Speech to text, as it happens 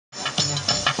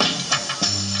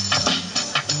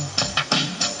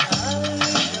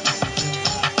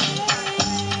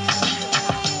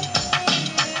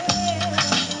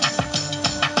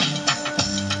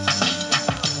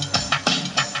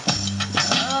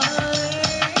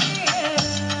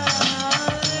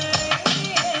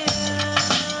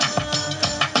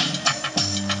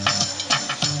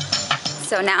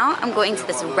So now I'm going to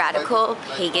this radical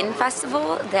pagan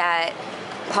festival that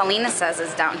Paulina says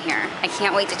is down here. I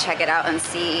can't wait to check it out and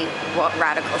see what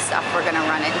radical stuff we're gonna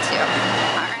run into.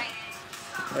 Alright.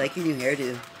 I like your new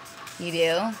hairdo. You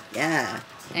do? Yeah.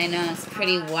 I know, it's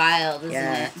pretty wild, isn't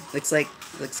it?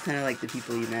 Looks kind of like the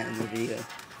people you met in the video.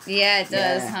 Yeah, it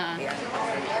does, huh? Yeah.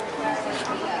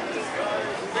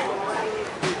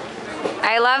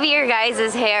 I love your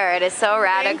guys' hair. It is so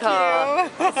radical.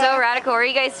 Thank you. It's so radical. Where are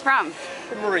you guys from?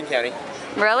 From Marin County.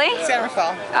 Really? San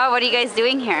Rafael. Oh, what are you guys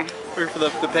doing here? We're here for the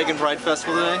Pagan Pride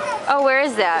Festival today. Oh, where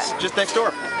is that? Just next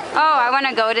door. Oh, I want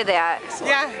to go to that.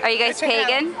 Yeah. Are you guys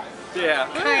pagan? Yeah.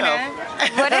 Kinda.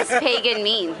 What does pagan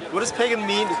mean? What does pagan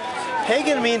mean?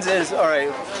 Pagan means is,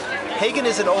 alright, pagan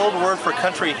is an old word for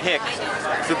country hick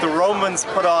that the Romans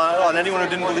put on anyone who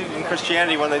didn't believe in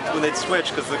Christianity when they'd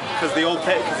switch, because the old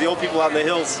people out in the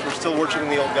hills were still worshiping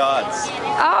the old gods.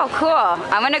 Oh, cool.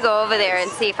 I'm gonna go over there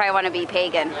and see if I want to be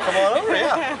pagan. Come on over,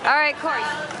 yeah. All right, Corey.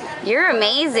 You're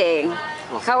amazing.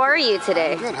 How are you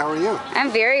today? I'm good. How are you?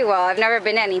 I'm very well. I've never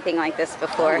been to anything like this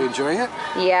before. Are you enjoying it?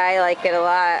 Yeah, I like it a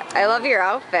lot. I love your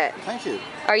outfit. Thank you.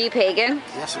 Are you pagan?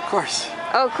 Yes, of course.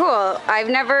 Oh, cool. I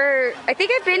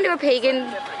think I've been to a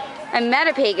pagan, I met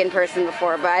a pagan person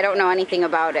before, but I don't know anything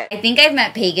about it. I think I've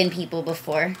met pagan people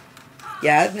before.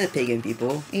 Yeah, I've met pagan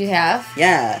people. You have?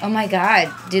 Yeah. Oh my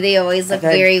god. Do they always look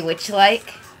very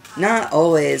witch-like? Not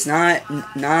always. Not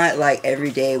like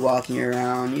every day walking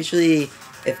around. Usually,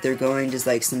 if they're going to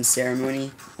like some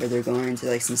ceremony or they're going to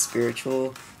like some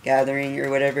spiritual gathering or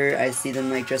whatever, I see them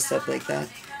like dressed up like that.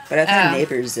 But I've had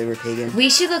neighbors that were pagan. We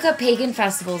should look up pagan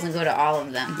festivals and go to all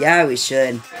of them. Yeah, we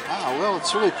should. Wow, well,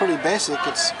 it's really pretty basic.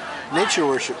 It's nature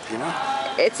worship, you know?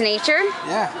 It's nature?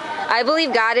 Yeah. I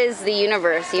believe God is the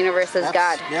universe. The universe is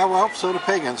God. Yeah, well, so do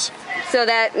pagans. So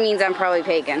that means I'm probably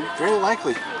pagan. Very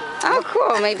likely. Oh,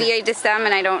 cool. Maybe I just am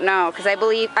and I don't know. Because I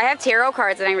have tarot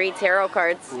cards and I read tarot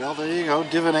cards. Well, there you go.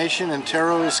 Divination and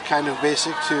tarot is kind of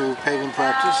basic to pagan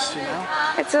practice, you know?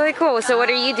 That's really cool. So what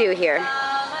do you do here?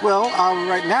 Well,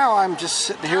 right now I'm just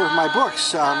sitting here with my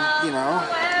books. You know,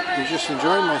 I'm just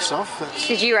enjoying myself.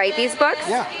 Did you write these books?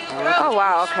 Yeah. I wrote Oh,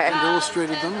 wow, okay. and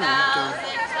illustrated them. And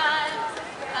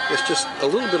it's just a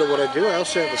little bit of what I do. I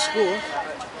also have a school.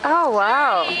 Oh,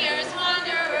 wow.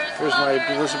 Here's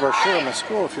this is our show in my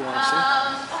school if you want to see.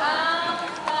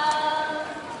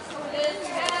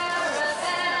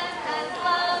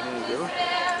 There you go.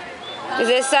 Does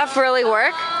this stuff really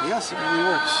work? Yes, it really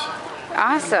works.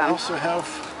 Awesome. And I also have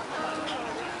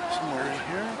somewhere in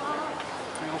here.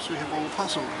 I also have a little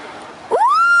possum.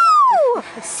 Ooh!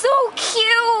 So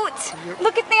cute! Yep.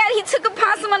 Look at that, he took a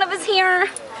possum out of his hair.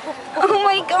 Oh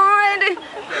my god!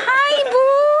 Hi,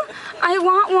 Boo! I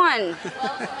want one.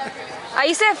 I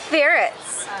used to have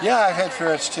ferrets. Yeah, I've had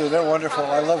ferrets too. They're wonderful.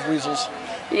 I love weasels.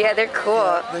 Yeah, they're cool.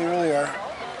 Yeah, they really are.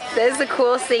 That is the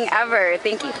coolest thing ever.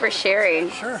 Thank you for sharing.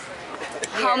 Sure.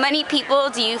 How many people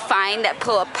do you find that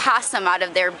pull a possum out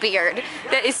of their beard?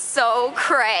 That is so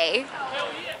cray.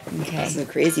 Okay. That's a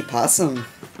crazy possum.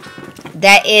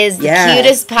 That is the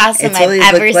cutest possum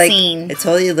I've ever seen. It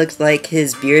totally looked like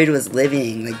his beard was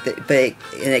living, and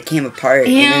it came apart,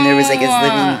 and then there was like his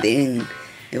living thing.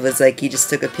 It was like he just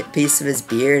took a piece of his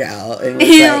beard out. And was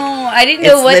Ew, like, I didn't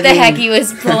know what the heck he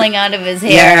was pulling out of his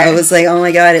hair. Yeah, I was like, oh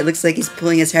my god, it looks like he's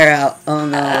pulling his hair out. Oh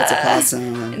no, it's a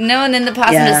possum. No, and then the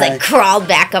possum just like crawled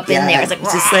back up in there. I was like,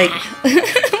 just like,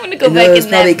 I'm gonna go back in that beard. It was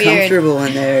probably comfortable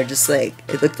in there, just like,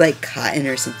 it looked like cotton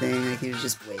or something, like he was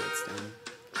just way it's done.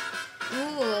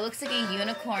 Ooh, it looks like a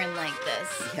unicorn like this.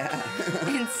 Yeah.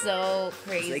 It's so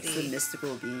crazy. It's like some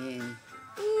mystical being.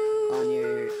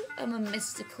 Ooh, I'm a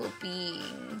mystical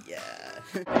being. Yeah.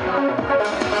 This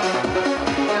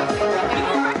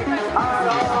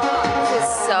is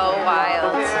so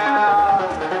wild.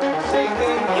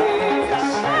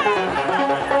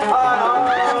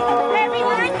 Happy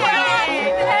birthday!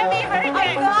 Happy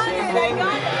birthday!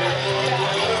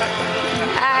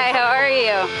 Hi, how are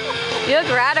you? You look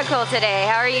radical today.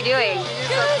 How are you doing?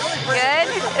 Good?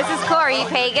 This is cool. Are you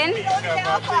pagan?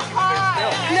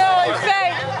 No, I'm Faye.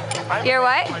 You're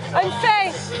what? I'm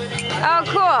Faye. Oh,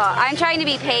 cool. I'm trying to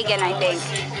be pagan, I think.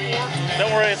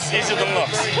 Don't worry, it's easier than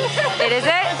looks. It is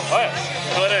it? Oh yeah,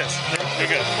 well it is. You're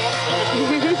good.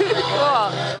 Cool.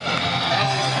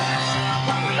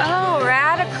 Oh,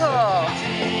 radical.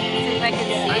 Let's see if I can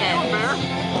see it.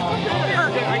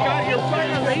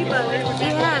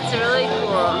 Yeah, it's really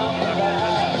cool.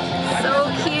 So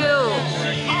cute.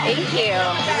 Thank you.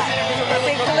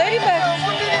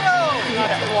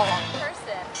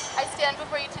 I stand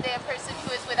before you today a person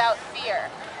who is without fear.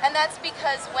 And that's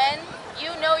because when you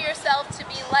know yourself to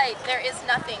be light, there is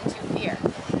nothing to fear.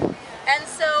 And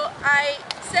so I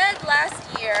said last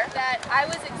year that I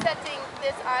was accepting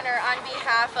this honor on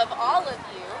behalf of all of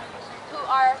you who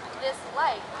are this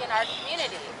light in our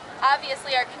community.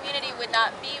 Obviously, our community would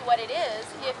not be what it is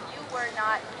if you were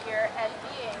not here and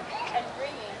being and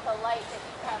bringing the light that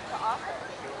you have to offer.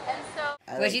 And so,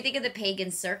 What did you think of the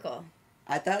pagan circle?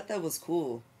 I thought that was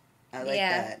cool. I like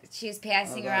that. She was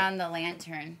passing around the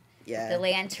lantern. Yeah. The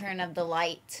lantern of the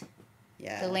light.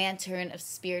 Yeah. The lantern of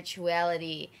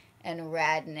spirituality and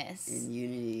radness. And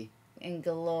unity. And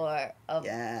galore of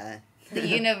Yeah. the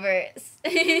universe.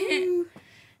 today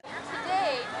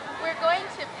we're going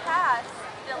to pass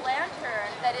the lantern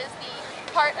that is the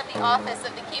part of the office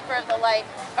of the Keeper of the Light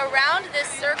around this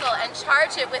circle and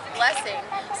charge it with blessing,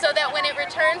 so that when it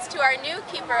returns to our new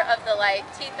Keeper of the Light,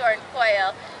 T-Thorn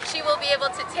Coil, she will be able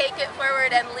to take it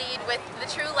forward and lead with the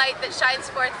true light that shines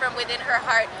forth from within her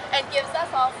heart and gives us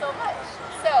all so much.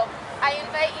 So I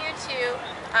invite you to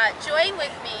join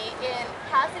with me in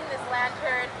passing this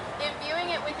lantern,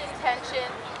 imbuing it with intention.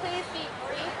 Please be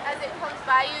brief as it comes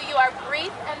by you. You are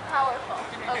brief and powerful,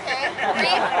 okay?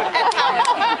 Brief and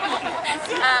powerful.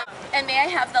 And may I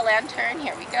have the lantern?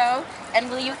 Here we go. And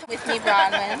will you come with me,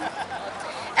 Bronwyn?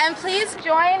 And please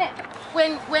join,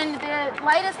 when the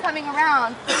light is coming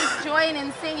around, please join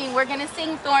in singing. We're going to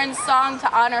sing Thorn's song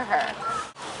to honor her.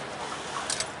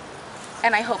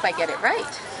 And I hope I get it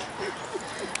right.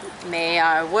 May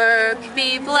our work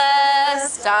be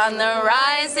blessed on the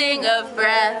rising of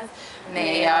breath.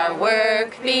 May our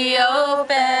work be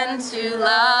open to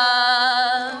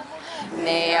love.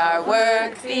 May our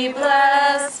work be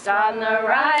blessed on the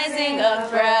rising of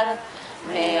breath.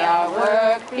 May our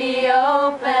work be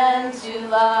open to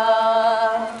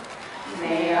love.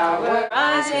 May our work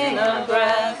rising of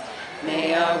breath.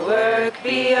 May our work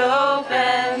be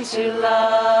open to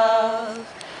love.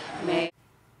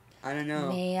 I don't know.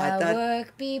 May our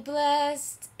work be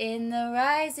blessed in the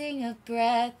rising of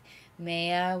breath.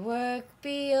 May our work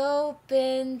be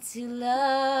open to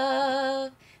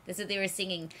love. That's what they were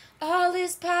singing. All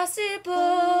is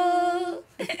possible.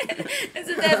 That's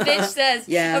what that bitch says.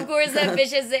 Yeah. Of course, that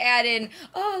bitch has to add in,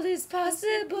 all is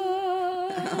possible.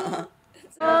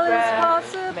 All is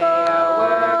possible. May our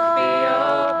work be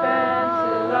open to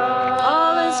love.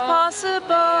 All is possible.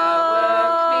 May our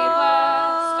work be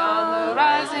blessed on the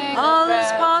rising all of breath. All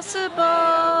is possible.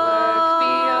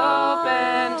 May our work be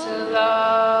open to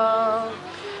love.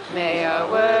 May our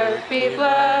work be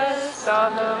blessed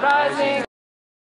on the rising